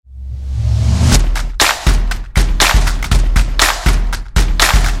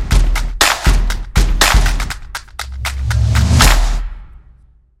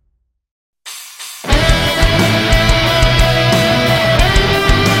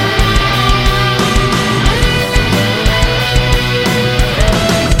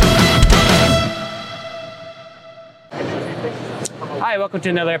welcome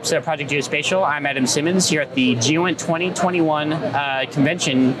to another episode of Project Geospatial. I'm Adam Simmons here at the GEOINT 2021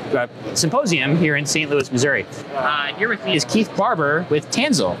 convention symposium here in St. Louis, Missouri. Here with me is Keith Barber with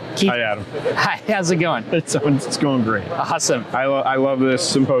Tanzel. Keith, hi, Adam. Hi, how's it going? It's going great. Awesome. I love this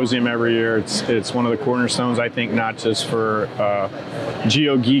symposium every year. It's one of the cornerstones, I think, not just for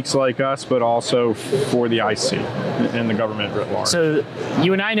geo geeks like us, but also for the IC and the government writ large. So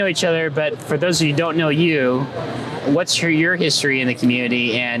you and I know each other, but for those of you who don't know you, what's your history in the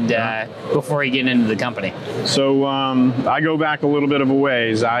community and before you get into the company? So I go back a little bit of a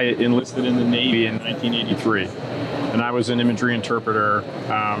ways. I enlisted in the Navy in 1983. And I was an imagery interpreter,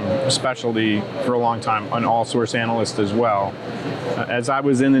 specialty for a long time, an all-source analyst as well. As I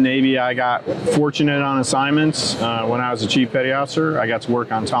was in the Navy, I got fortunate on assignments. When I was a Chief Petty Officer, I got to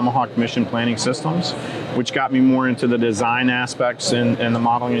work on Tomahawk mission planning systems, which got me more into the design aspects and the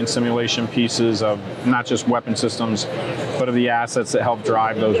modeling and simulation pieces of not just weapon systems, but of the assets that help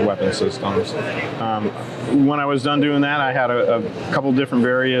drive those weapon systems. When I was done doing that, I had a couple different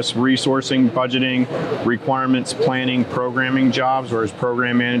various resourcing, budgeting, requirements, planning, programming jobs, where as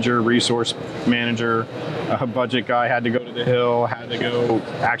program manager, resource manager, budget guy, had to go to the Hill, had to go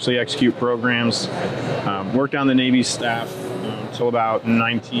actually execute programs. Worked on the Navy staff until about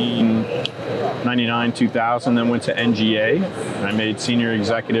 1999, 2000, then went to NGA. And I made senior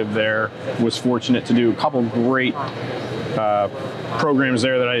executive there. Was fortunate to do a couple great programs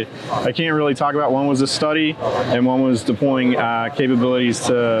there that I can't really talk about. One was a study, and one was deploying capabilities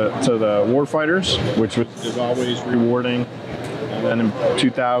to the warfighters, which is always rewarding. And then in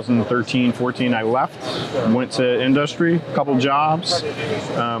 2013, 14, I left, went to industry, a couple jobs,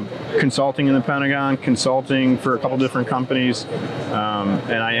 consulting in the Pentagon, consulting for a couple different companies,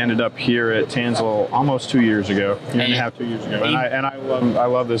 and I ended up here at Tanzel almost 2 years ago, year and a half, 2 years ago. And I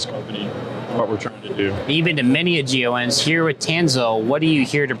love this company, what we're trying to do. You've been to many a GEOINTs. Here with Tanzel, what are you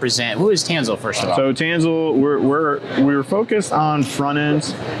here to present? Who is Tanzel, first of all? So Tanzel, we're focused on front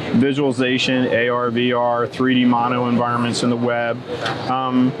ends, visualization, AR, VR, 3D mono environments in the web.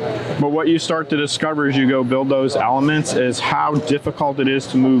 But what you start to discover as you go build those elements is how difficult it is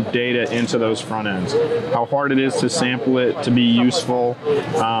to move data into those front ends, how hard it is to sample it to be useful.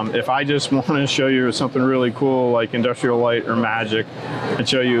 If I just want to show you something really cool like Industrial Light or Magic and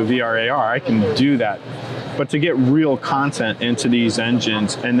show you a VR AR, I can do that. But to get real content into these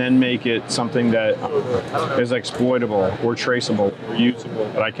engines and then make it something that is exploitable or traceable or usable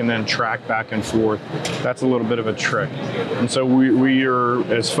that I can then track back and forth, that's a little bit of a trick. And so we are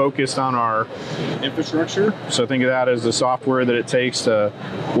as focused on our infrastructure. So think of that as the software that it takes to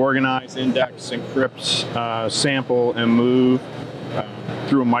organize, index, encrypt, sample, and move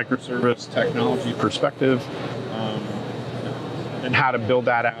through a microservice technology perspective, and how to build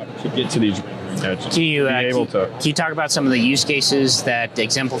that out to get to these edges. Can you talk about some of the use cases that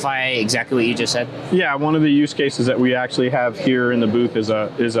exemplify exactly what you just said? Yeah, one of the use cases that we actually have here in the booth is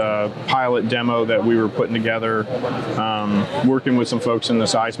a pilot demo that we were putting together, working with some folks in the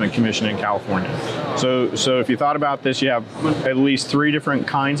Seismic Commission in California. So if you thought about this, you have at least 3 different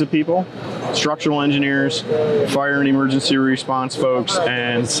kinds of people: structural engineers, fire and emergency response folks,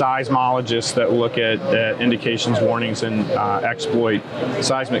 and seismologists that look at indications, warnings, and exploit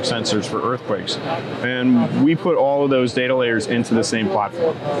seismic sensors for earthquakes. And we put all of those data layers into the same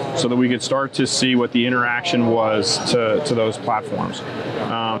platform so that we could start to see what the interaction was to those platforms,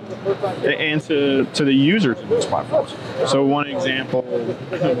 and to the users of those platforms. So one example,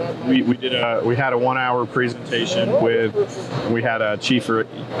 we had a 1-hour presentation we had a chief for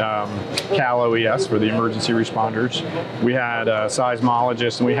Cal OES for the emergency responders. We had a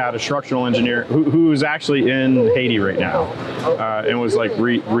seismologist, and we had a structural engineer who is actually in Haiti right now, and was like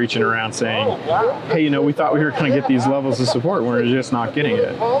reaching around saying, hey, we thought we were going to get these levels of support, and we're just not getting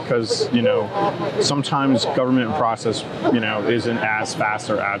it, because sometimes government process isn't as fast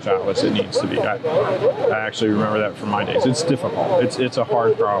or agile as it needs to be. I actually remember that from my days. It's difficult. It's a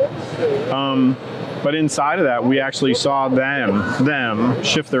hard problem. But inside of that, we actually saw them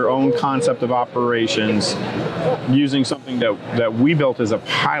shift their own concept of operations using something that we built as a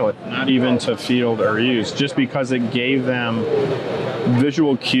pilot, not even to field or use, just because it gave them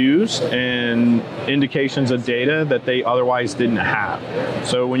visual cues and indications of data that they otherwise didn't have.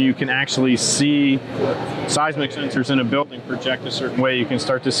 So when you can actually see seismic sensors in a building project a certain way, you can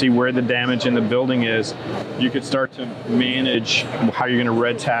start to see where the damage in the building is. You could start to manage how you're going to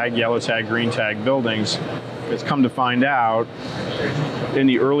red tag, yellow tag, green tag buildings. It's come to find out in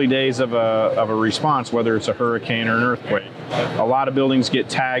the early days of a response, whether it's a hurricane or an earthquake, a lot of buildings get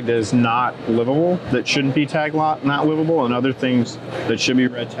tagged as not livable, that shouldn't be tagged not livable, and other things that should be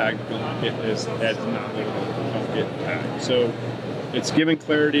red tagged as not livable don't get tagged. So it's giving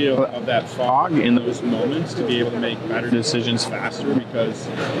clarity of that fog in those moments to be able to make better decisions faster, because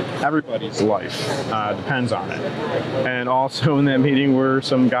everybody's life depends on it. And also in that meeting were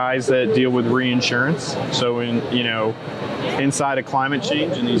some guys that deal with reinsurance. So inside of climate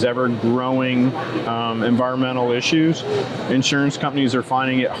change and these ever-growing environmental issues, insurance companies are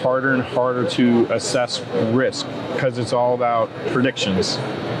finding it harder and harder to assess risk, because it's all about predictions,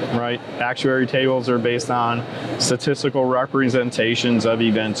 right? Actuary tables are based on statistical representations of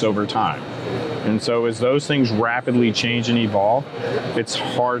events over time. And so as those things rapidly change and evolve, it's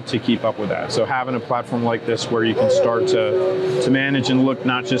hard to keep up with that. So having a platform like this where you can start to manage and look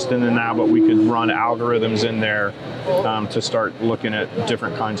not just in the now, but we could run algorithms in there to start looking at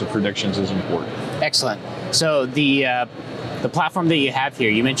different kinds of predictions is important. Excellent. So the platform that you have here,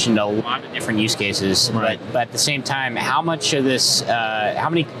 you mentioned a lot of different use cases, right. but at the same time, how much of this,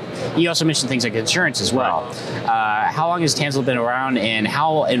 you also mentioned things like insurance as well. Right. How long has Tanzel been around, and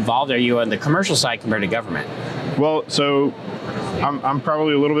how involved are you on the commercial side compared to government? Well, so I'm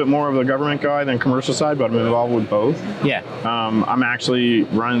probably a little bit more of a government guy than commercial side, but I'm involved with both. Yeah. I'm actually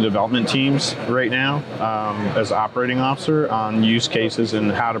running development teams right now as operating officer on use cases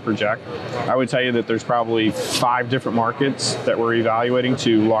and how to project. I would tell you that there's probably 5 different markets that we're evaluating,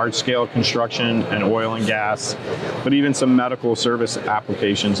 to large scale construction and oil and gas, but even some medical service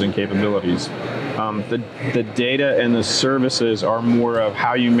applications and capabilities. The data and the services are more of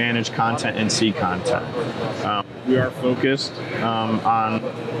how you manage content and see content. We are focused on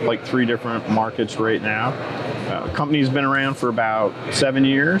like 3 different markets right now. Company's been around for about 7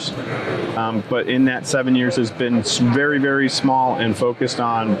 years, but in that 7 years has been very, very small and focused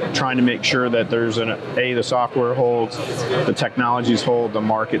on trying to make sure that there's the software holds, the technologies hold, the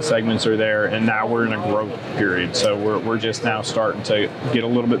market segments are there, and now we're in a growth period. So we're just now starting to get a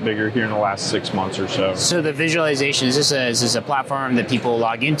little bit bigger here in the last 6 months or so. So the visualization, is this a platform that people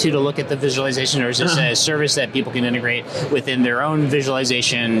log into to look at the visualization, or is this a service that people can integrate within their own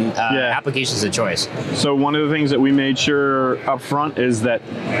visualization applications of choice? So one of the things that we made sure up front is that,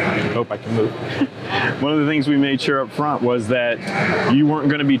 I can move. One of the things we made sure up front was that you weren't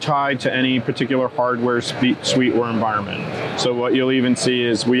going to be tied to any particular hardware suite or environment. So what you'll even see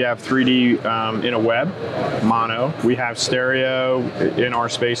is we have 3D in a web, mono. We have stereo in our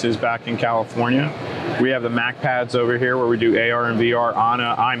spaces back in California. We have the Mac pads over here where we do AR and VR on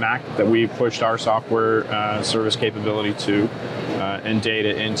an iMac that we've pushed our software service capability to and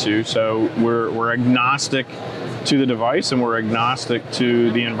data into. So we're agnostic to the device and we're agnostic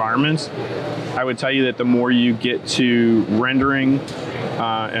to the environments. I would tell you that the more you get to rendering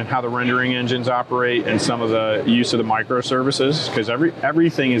and how the rendering engines operate and some of the use of the microservices, because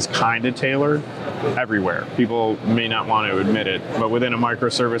everything is kind of tailored everywhere. People may not want to admit it, but within a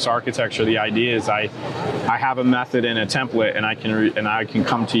microservice architecture, the idea is I have a method and a template, and I can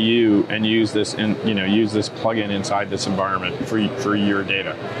come to you and use this use this plugin inside this environment for your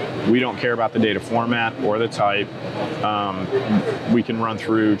data. We don't care about the data format or the type. We can run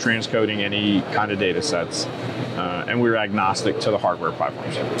through transcoding any kind of data sets. And we're agnostic to the hardware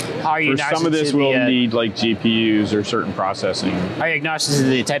platforms. For some of this, we'll need like GPUs or certain processing. Are you agnostic to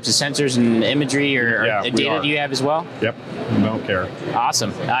the types of sensors and imagery or data that you have as well? Yep, don't care.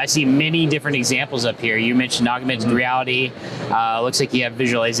 Awesome. I see many different examples up here. You mentioned augmented reality. Looks like you have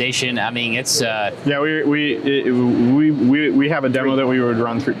visualization. I mean, it's we have a demo that we would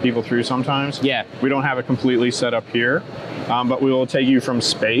run people through sometimes. Yeah. We don't have it completely set up here, but we will take you from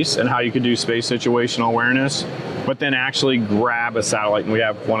space and how you could do space situational awareness, but then actually grab a satellite, and we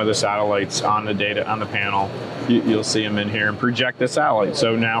have one of the satellites on the data on the panel. You'll see them in here, and project the satellite.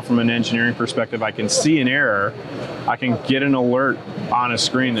 So now from an engineering perspective, I can see an error. I can get an alert on a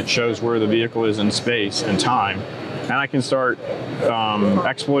screen that shows where the vehicle is in space and time, and I can start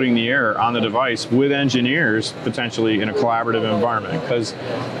exploiting the error on the device with engineers, potentially in a collaborative environment. Because,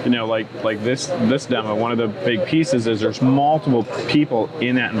 like this demo, one of the big pieces is there's multiple people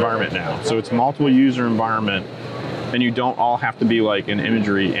in that environment now. So it's multiple user environment, and you don't all have to be like an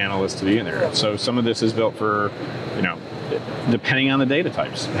imagery analyst to be in there. So some of this is built for, depending on the data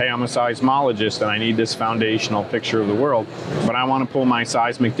types. Hey, I'm a seismologist and I need this foundational picture of the world, but I want to pull my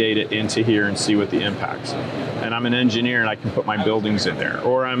seismic data into here and see what the impacts. And I'm an engineer and I can put my buildings in there.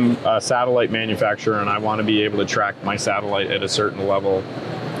 Or I'm a satellite manufacturer and I want to be able to track my satellite at a certain level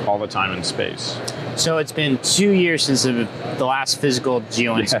all the time in space. So it's been 2 years since the last physical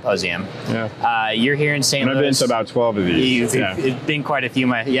GeoInt symposium. Yeah. You're here in St. Louis. I've been to about 12 of these. It's been quite a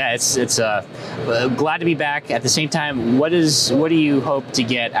few. It's glad to be back. At the same time, what do you hope to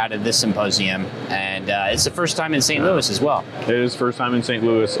get out of this symposium? And it's the first time in St. Louis as well. It is first time in St.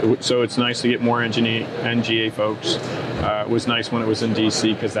 Louis, so it's nice to get more NGA folks. It was nice when it was in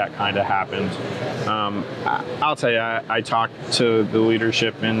DC because that kind of happened. I'll tell you, I talked to the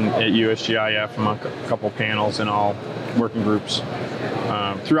leadership at USGIF among a couple panels and all working groups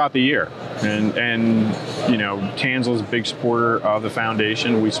throughout the year. And you know, Tansel's a big supporter of the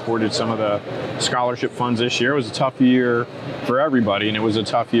foundation. We supported some of the scholarship funds this year. It was a tough year for everybody, and it was a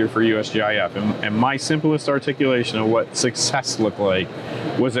tough year for USGIF. And my simplest articulation of what success looked like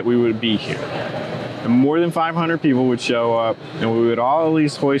was that we would be here. And more than 500 people would show up, and we would all at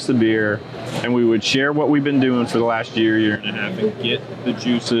least hoist a beer, and we would share what we've been doing for the last year and a half, and get the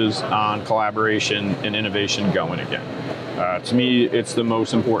juices on collaboration and innovation going again. To me, it's the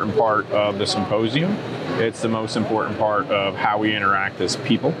most important part of the symposium. It's the most important part of how we interact as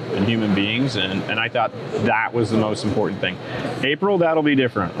people and human beings, and I thought that was the most important thing. April, that'll be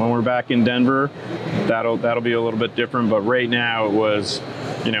different. When we're back in Denver, that'll be a little bit different, but right now it was,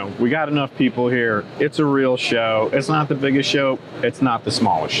 you know, we got enough people here. It's a real show. It's not the biggest show. It's not the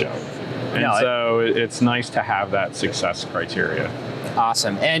smallest show. And so it's nice to have that success criteria.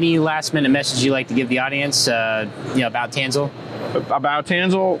 Awesome. Any last minute message you'd like to give the audience, you know, about Tansel? About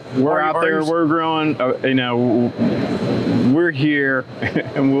Tansel, we're out there, we're growing, you know, we're here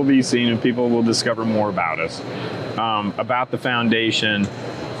and we'll be seen and people will discover more about us. About the foundation,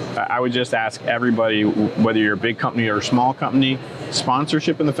 I would just ask everybody, whether you're a big company or a small company,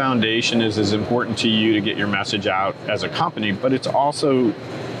 sponsorship in the foundation is as important to you to get your message out as a company, but it's also,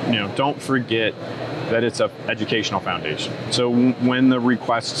 you know, don't forget that it's an educational foundation. So when the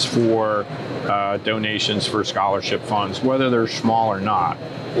requests for donations for scholarship funds, whether they're small or not,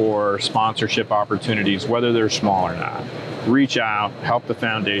 or sponsorship opportunities, whether they're small or not, reach out, help the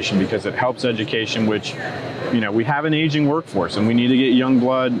foundation, because it helps education, which, you know, we have an aging workforce and we need to get young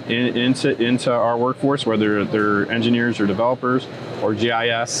blood into our workforce, whether they're engineers or developers or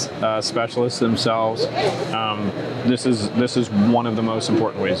GIS specialists themselves. This is one of the most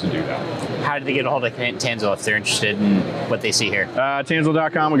important ways to do that. How did they get a hold of Tansel if they're interested in what they see here?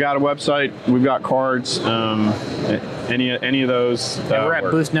 Tansel.com, we got a website, we've got cards, any of those. We're at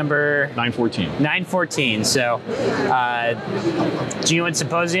booth number 914. 914. So, G1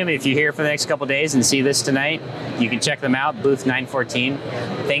 Symposium, if you're here for the next couple days and see this tonight, you can check them out, booth 914.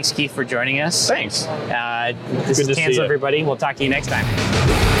 Thanks, Keith, for joining us. Thanks. This is Tansel, everybody. We'll talk to you next time.